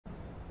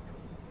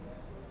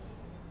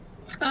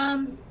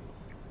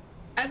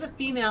As a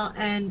female,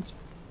 and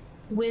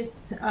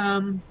with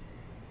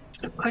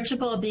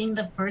Archibald being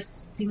the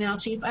first female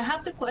chief, I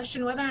have to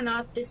question whether or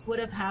not this would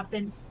have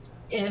happened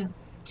if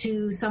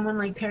to someone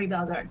like Perry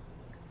Bellegarde.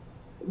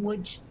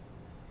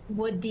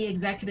 Would the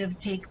executive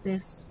take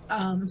this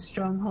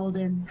stronghold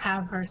and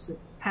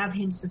have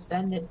him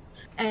suspended?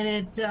 And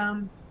it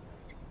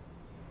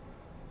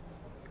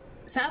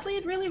sadly,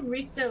 it really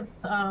reeked of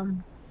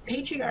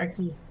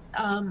patriarchy,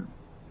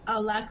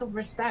 a lack of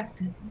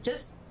respect,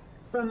 just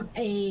from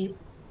a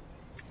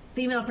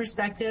female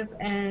perspective,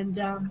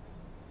 and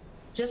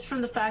just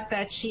from the fact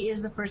that she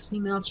is the first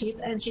female chief,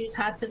 and she's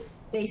had to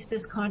face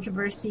this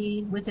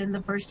controversy within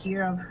the first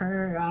year of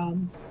her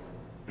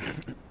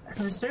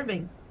her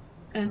serving.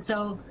 And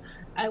so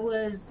I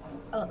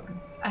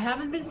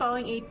haven't been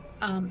following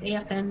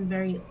AFN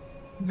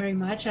very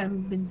much.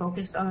 I've been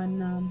focused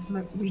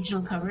on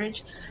regional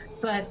coverage,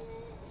 but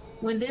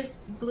when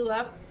this blew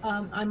up,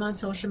 I'm on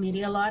social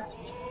media a lot.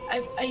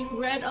 I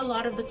read a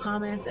lot of the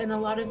comments and a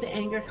lot of the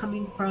anger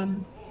coming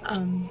from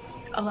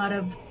a lot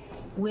of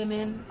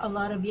women, a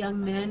lot of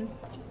young men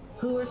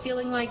who were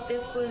feeling like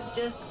this was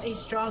just a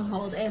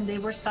stronghold and they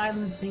were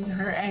silencing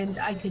her. And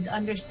I could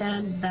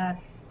understand that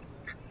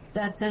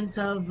sense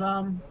of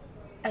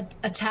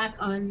attack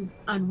on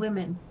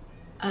women.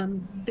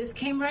 This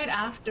came right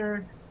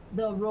after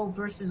the Roe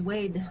versus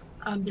Wade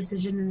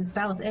decision in the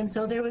South, and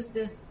so there was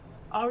this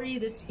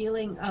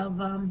feeling of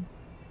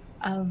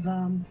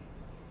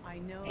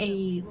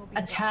a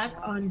attack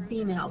on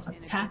females,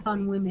 attack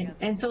on women,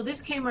 and so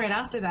this came right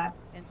after that.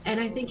 And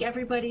I think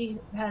everybody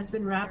has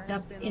been wrapped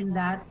up in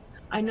that.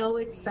 I know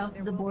it's south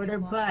of the border,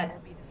 but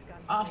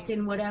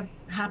often what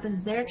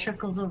happens there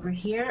trickles over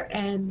here,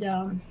 and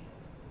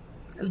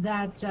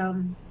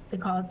they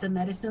call it the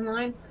medicine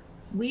line.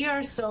 We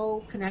are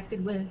so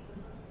connected with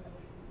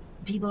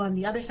people on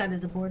the other side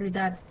of the border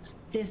that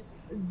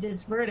this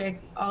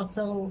verdict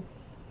also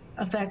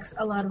affects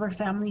a lot of our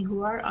family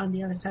who are on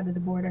the other side of the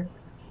border.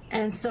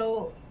 And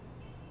so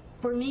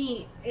for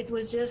me, it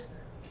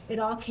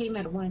all came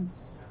at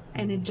once,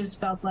 and it just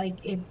felt like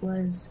it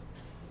was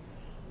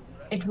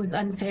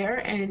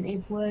unfair, and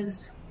it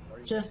was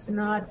just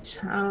not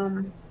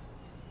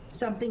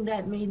something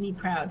that made me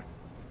proud.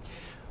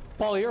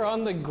 Paul, you're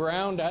on the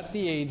ground at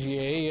the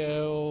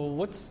AGA.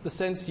 What's the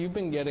sense you've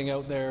been getting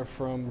out there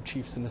from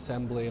chiefs in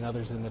assembly and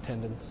others in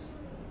attendance?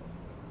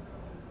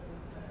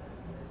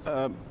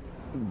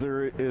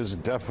 There is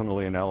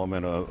definitely an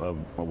element of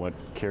what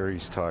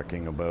Kerry's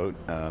talking about.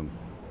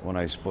 When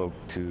I spoke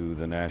to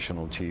the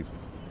national chief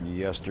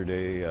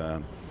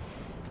yesterday,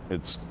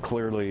 it's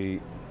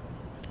clearly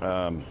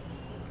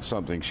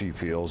something she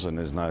feels and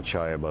is not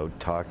shy about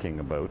talking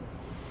about.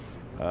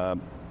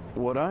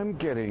 What I'm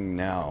getting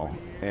now,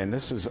 and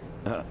this is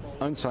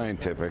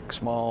unscientific,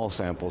 small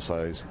sample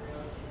size,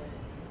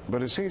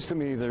 but it seems to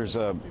me there's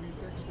a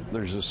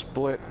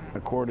split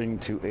according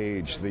to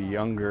age. The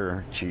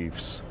younger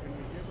chiefs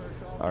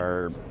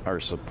are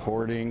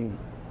supporting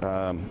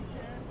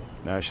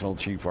National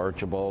Chief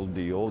Archibald.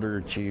 The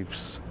older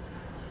chiefs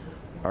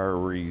are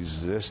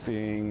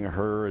resisting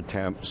her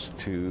attempts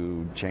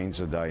to change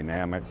the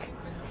dynamic.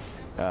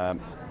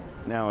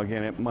 Now,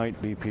 again, it might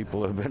be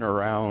people who have been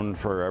around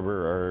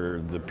forever,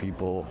 or the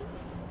people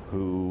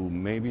who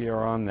maybe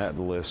are on that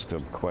list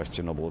of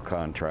questionable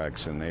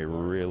contracts, and they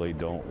really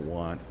don't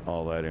want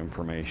all that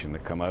information to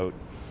come out,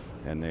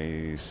 and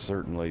they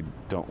certainly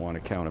don't want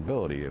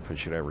accountability if it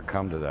should ever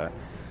come to that,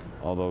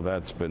 although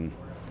that's been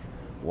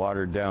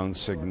watered down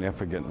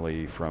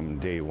significantly from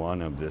day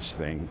one of this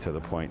thing to the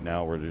point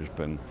now where there's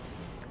been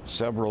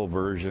several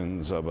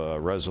versions of a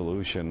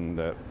resolution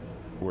that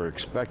we're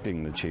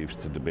expecting the chiefs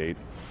to debate.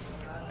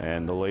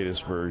 And the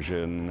latest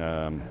version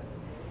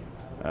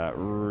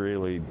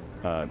really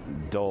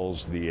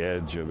dulls the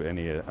edge of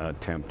any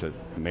attempt at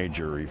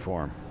major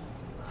reform.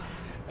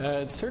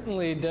 It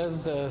certainly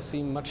does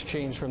seem much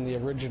changed from the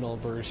original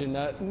version.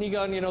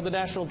 Niigaan, the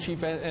national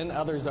chief and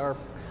others are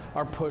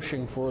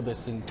pushing for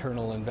this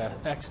external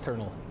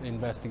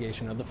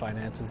investigation of the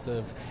finances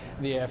of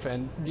the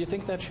AFN. Do you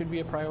think that should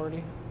be a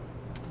priority?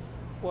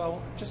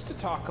 Well, just to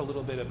talk a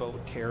little bit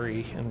about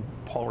Kerry and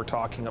Paul were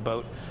talking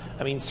about,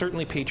 I mean,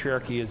 certainly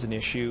patriarchy is an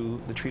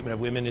issue, the treatment of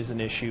women is an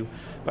issue,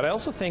 but I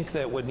also think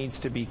that what needs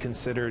to be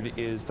considered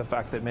is the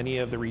fact that many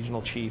of the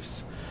regional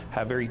chiefs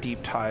have very deep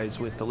ties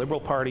with the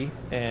Liberal Party,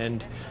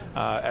 and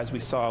as we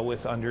saw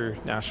with under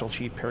National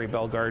Chief Perry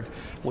Bellegarde,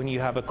 when you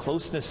have a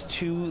closeness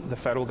to the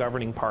federal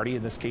governing party,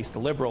 in this case the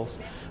Liberals,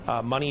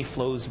 money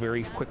flows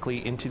very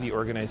quickly into the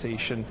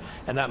organization,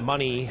 and that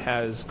money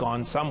has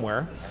gone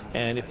somewhere,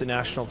 and if the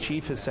national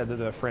chief has said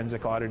that a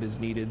forensic audit is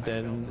needed,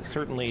 then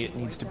certainly it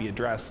needs to be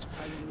addressed.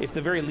 If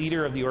the very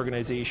leader of the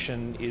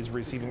organization is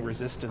receiving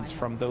resistance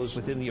from those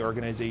within the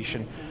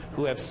organization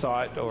who have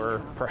sought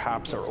or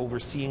perhaps are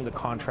overseeing the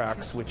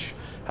contracts which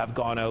have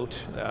gone out,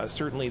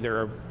 certainly there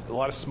are a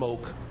lot of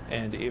smoke,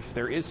 and if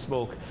there is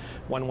smoke,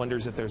 one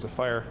wonders if there's a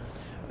fire.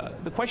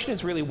 The question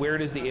is really, where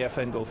does the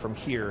AFN go from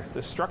here?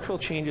 The structural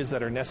changes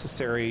that are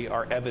necessary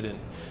are evident.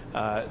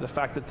 The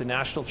fact that the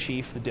national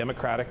chief, the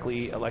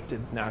democratically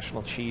elected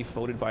national chief,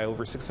 voted by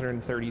over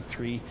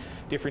 633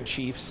 different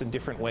chiefs in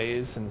different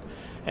ways,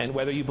 and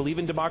whether you believe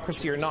in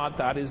democracy or not,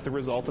 that is the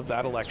result of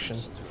that election.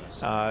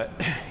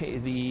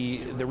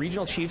 The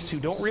regional chiefs, who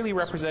don't really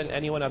represent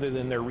anyone other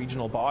than their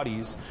regional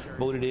bodies,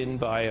 voted in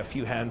by a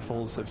few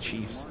handfuls of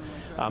chiefs,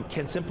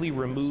 can simply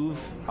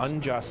remove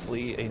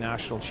unjustly a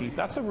national chief.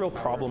 That's a real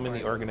problem in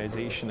the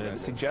organization, and it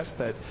suggests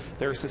that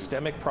there are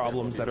systemic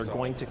problems that are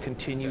going to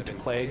continue to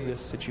plague this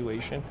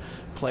situation,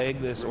 plague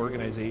this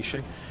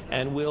organization,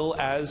 and will,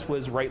 as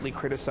was rightly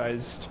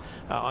criticized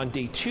on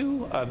day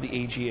 2 of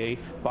the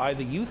AGA by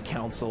the Youth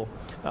Council,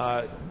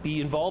 be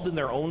involved in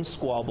their own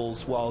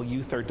squabbles while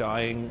youth are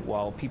dying,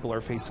 while people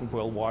are facing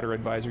boil water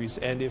advisories.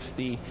 And if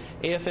the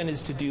AFN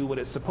is to do what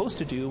it's supposed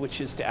to do, which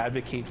is to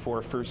advocate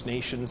for First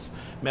Nations,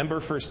 member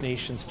First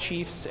Nations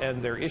chiefs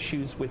and their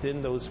issues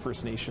within those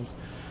First Nations,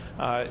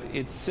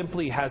 it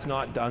simply has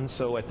not done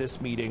so at this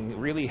meeting,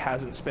 really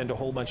hasn't spent a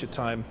whole bunch of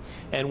time.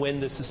 And when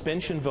the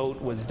suspension vote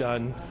was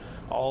done,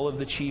 all of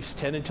the chiefs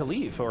tended to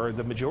leave, or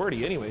the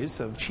majority anyways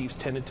of chiefs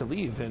tended to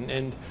leave,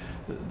 and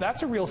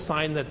that's a real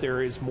sign that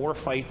there is more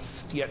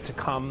fights yet to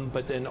come,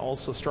 but then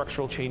also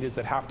structural changes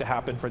that have to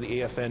happen for the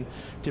AFN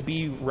to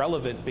be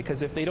relevant,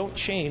 because if they don't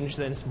change,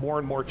 then more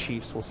and more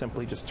chiefs will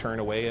simply just turn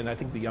away, and I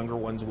think the younger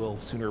ones will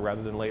sooner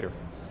rather than later.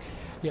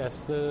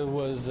 Yes, there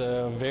was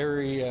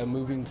very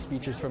moving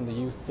speeches from the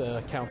Youth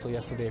Council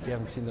yesterday. If you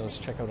haven't seen those,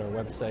 check out our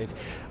website.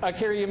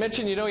 Kerry, you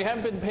mentioned, you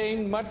haven't been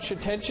paying much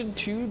attention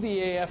to the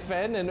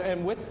AFN,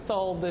 and with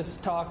all this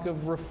talk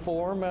of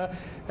reform,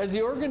 has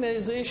the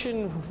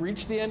organization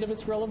reached the end of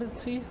its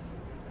relevancy?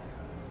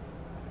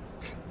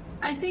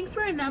 I think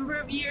for a number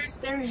of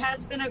years there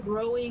has been a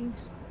growing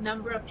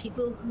number of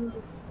people who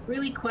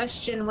really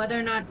question whether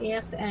or not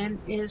AFN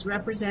is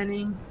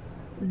representing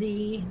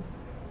the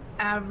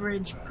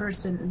average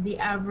person, the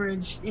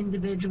average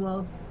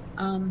individual,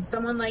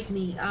 someone like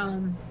me,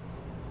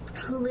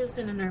 who lives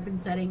in an urban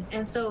setting.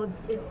 And so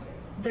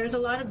there's a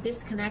lot of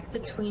disconnect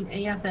between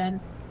AFN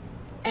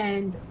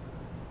and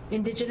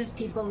Indigenous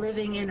people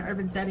living in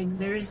urban settings.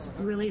 There is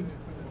really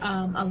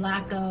a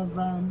lack of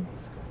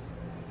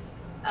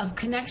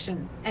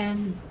connection,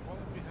 and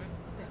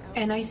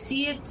I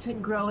see it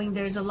growing.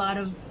 There's a lot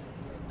of,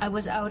 I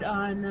was out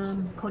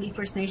on Cody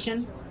First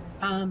Nation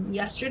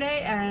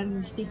yesterday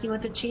and speaking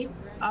with the chief.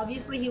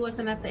 Obviously he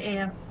wasn't at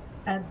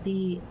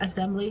the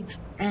assembly,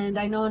 and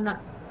I know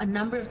a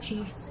number of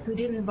chiefs who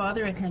didn't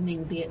bother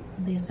attending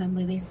the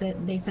assembly. They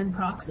said they send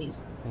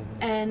proxies.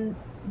 And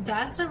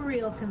that's a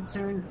real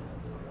concern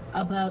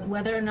about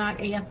whether or not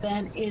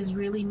AFN is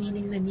really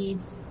meeting the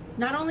needs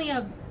not only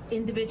of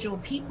individual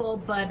people,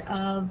 but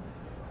of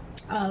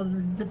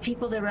the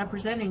people they're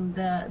representing,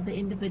 the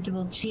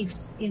individual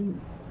chiefs in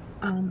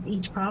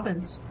each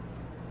province.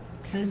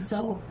 And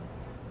so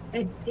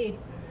it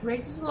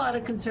raises a lot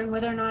of concern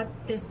whether or not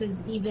this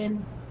is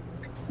even,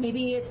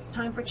 maybe it's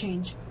time for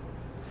change.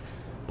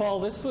 Paul,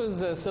 this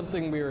was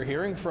something we were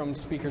hearing from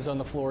speakers on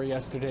the floor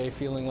yesterday,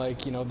 feeling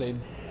like, they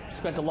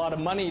spent a lot of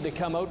money to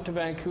come out to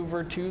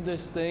Vancouver to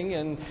this thing,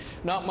 and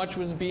not much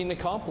was being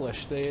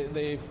accomplished.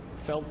 They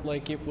felt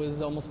like it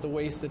was almost a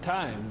waste of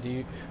time.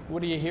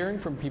 What are you hearing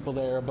from people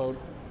there about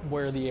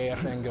where the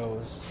AFN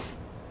goes?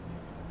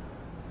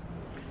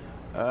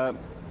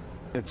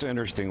 It's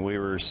interesting. We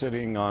were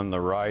sitting on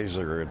the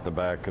riser at the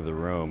back of the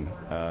room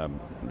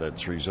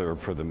that's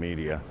reserved for the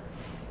media.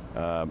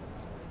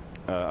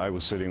 I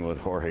was sitting with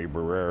Jorge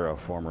Barrera,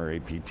 former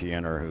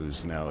APTNer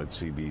who's now at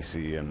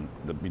CBC, and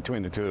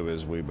between the two of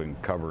us, we've been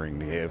covering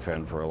the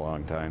AFN for a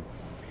long time.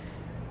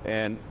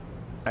 And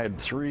I had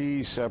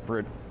 3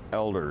 separate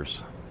elders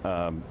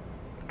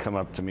come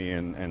up to me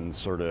and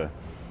sort of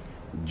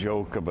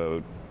joke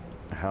about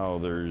how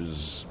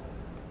there's,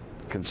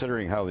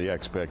 considering how the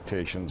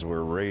expectations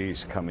were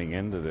raised coming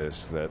into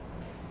this, that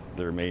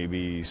there may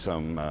be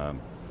some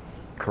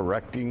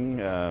correcting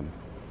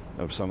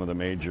of some of the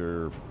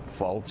major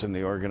faults in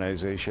the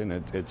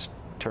organization. It's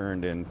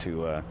turned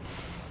into,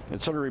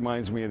 it sort of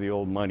reminds me of the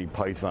old Monty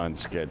Python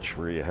sketch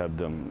where you had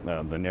them,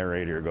 the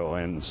narrator go,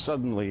 and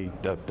suddenly,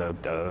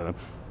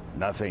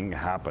 nothing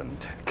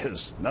happened,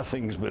 because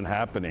nothing's been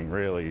happening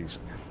really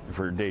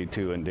for day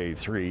 2 and day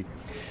 3.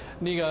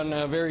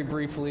 Niigaan, very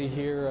briefly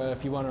here,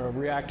 if you want to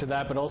react to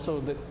that, but also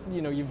that,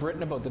 you've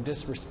written about the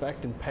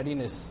disrespect and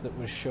pettiness that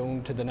was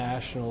shown to the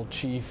national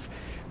chief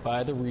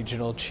by the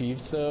regional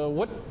chiefs.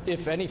 What,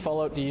 if any,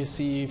 fallout do you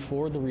see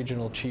for the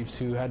regional chiefs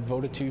who had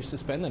voted to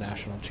suspend the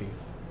national chief?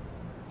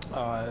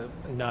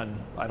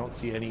 None. I don't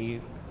see any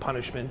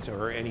punishment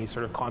or any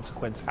sort of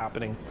consequence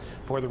happening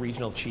for the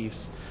regional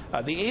chiefs.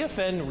 The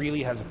AFN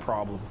really has a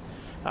problem.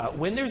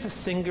 When there's a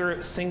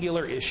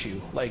singular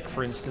issue, like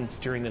for instance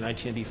during the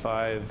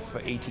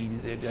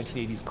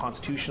 1980s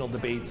constitutional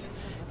debates,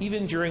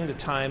 even during the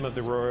time of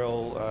the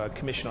Royal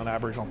Commission on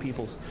Aboriginal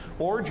Peoples,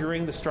 or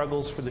during the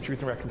struggles for the Truth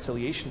and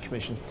Reconciliation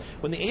Commission,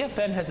 when the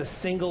AFN has a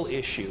single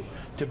issue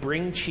to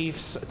bring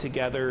chiefs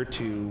together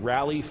to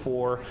rally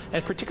for,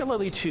 and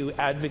particularly to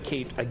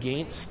advocate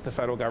against the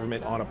federal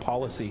government on a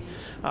policy,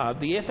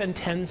 the AFN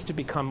tends to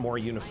become more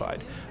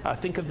unified.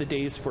 Think of the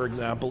days, for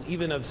example,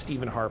 even of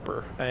Stephen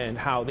Harper, and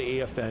how the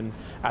AFN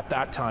at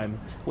that time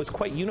was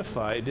quite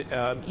unified,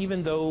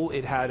 even though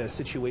it had a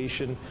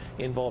situation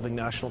involving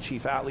National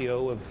Chief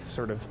Atleo of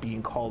sort of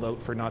being called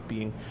out for not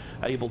being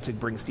able to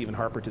bring Stephen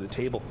Harper to the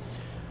table.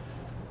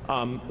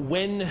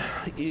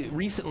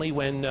 Recently,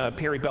 when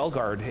Perry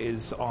Bellegarde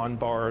is on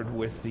board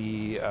with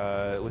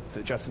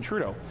Justin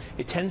Trudeau,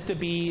 it tends to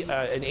be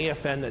an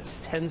AFN that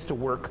tends to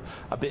work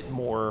a bit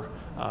more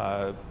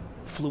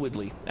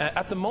fluidly.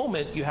 At the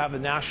moment, you have a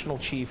national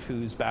chief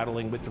who's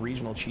battling with the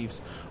regional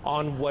chiefs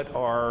on what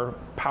are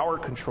power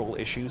control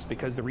issues,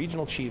 because the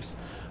regional chiefs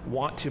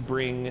want to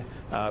bring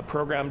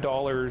program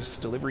dollars,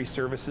 delivery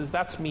services.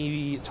 That's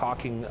me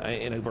talking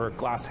in a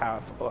glass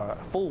half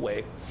full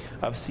way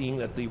of seeing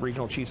that the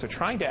regional chiefs are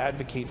trying to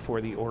advocate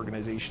for the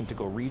organization to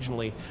go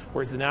regionally,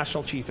 whereas the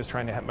national chief is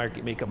trying to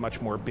make a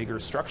much more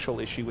bigger structural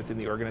issue within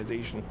the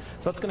organization.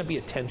 So that's going to be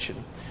a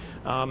tension.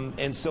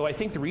 And so I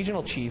think the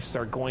regional chiefs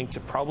are going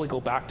to probably go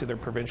back to their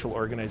provincial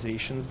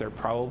organizations. They're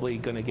probably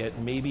going to get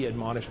maybe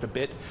admonished a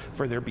bit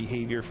for their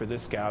behavior for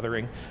this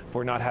gathering,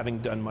 for not having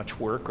done much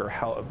work or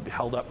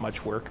held up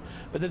much work.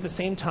 But at the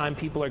same time,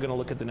 people are going to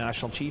look at the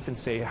national chief and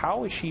say,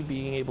 how is she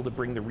being able to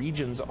bring the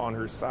regions on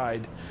her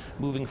side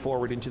moving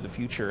forward into the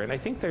future? And I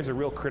think there's a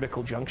real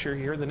critical juncture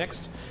here. The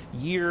next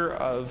year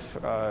of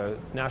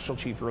National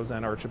Chief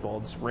Roseanne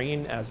Archibald's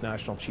reign as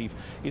national chief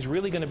is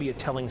really going to be a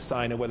telling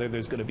sign of whether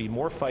there's going to be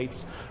more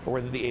fights or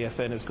whether the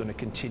AFN is going to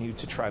continue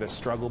to try to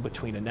struggle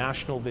between a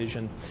national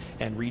vision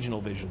and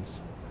regional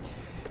visions.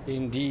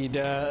 Indeed.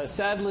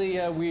 Sadly,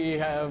 we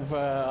have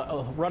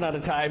run out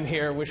of time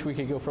here. Wish we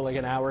could go for like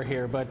an hour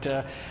here. But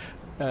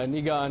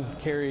Niigaan,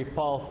 Kerry,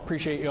 Paul,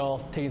 appreciate you all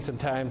taking some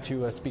time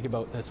to speak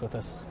about this with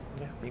us.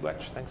 Yeah,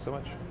 miigwech. Thanks so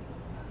much.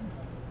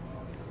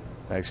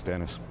 Thanks,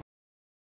 Dennis.